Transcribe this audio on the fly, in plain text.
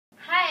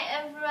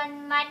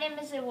name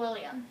is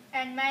William.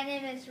 And my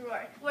name is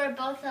Roy. We're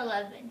both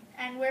 11.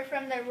 And we're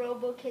from the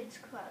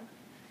Robokids Club.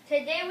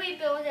 Today we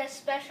built a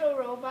special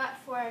robot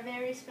for a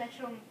very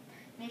special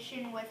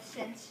mission with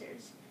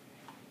sensors.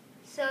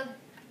 So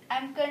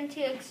I'm going to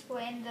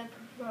explain the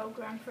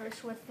program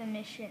first with the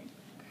mission.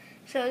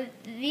 So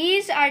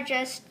these are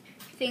just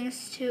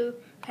things to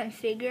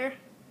configure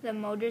the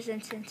motors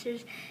and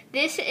sensors.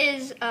 This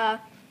is a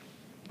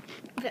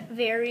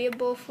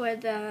variable for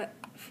the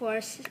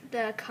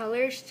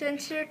color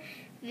sensor.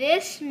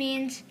 This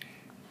means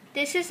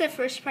this is the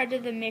first part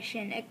of the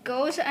mission. It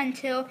goes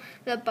until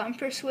the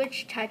bumper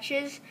switch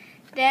touches,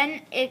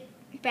 then it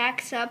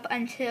backs up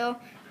until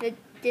the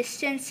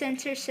distance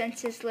sensor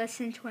senses less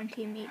than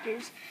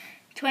 20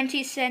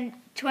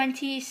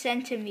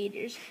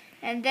 centimeters.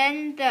 And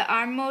then the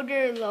arm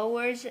motor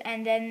lowers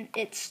and then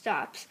it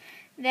stops.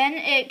 Then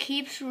it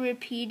keeps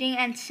repeating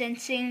and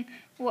sensing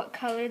what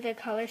color the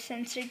color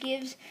sensor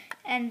gives,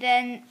 and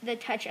then the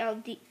touch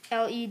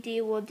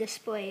LED will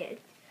display it.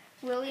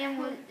 William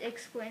will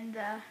explain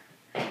the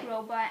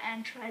robot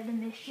and try the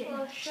mission.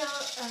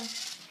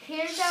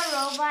 Here's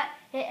our robot.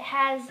 It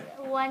has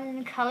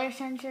one color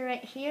sensor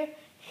right here.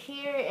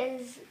 Here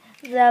is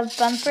the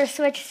bumper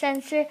switch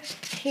sensor.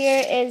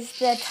 Here is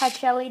the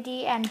touch LED,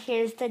 and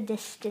here's the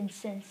distance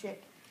sensor.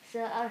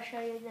 So I'll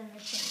show you the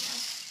mission now.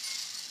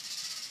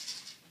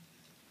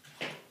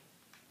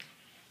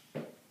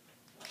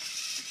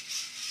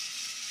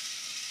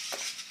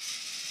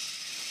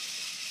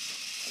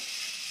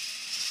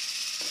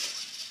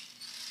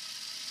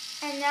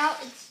 And now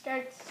it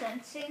starts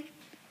sensing.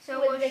 So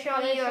we'll show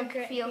you our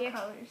field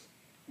colors.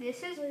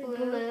 This is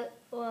blue.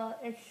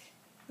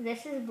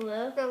 This is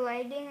blue. The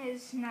lighting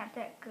is not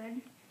that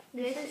good.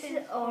 This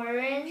is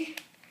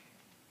orange.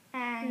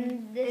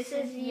 And this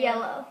is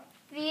yellow.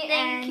 The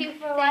Thank you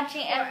for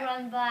watching,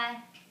 everyone.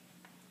 Bye.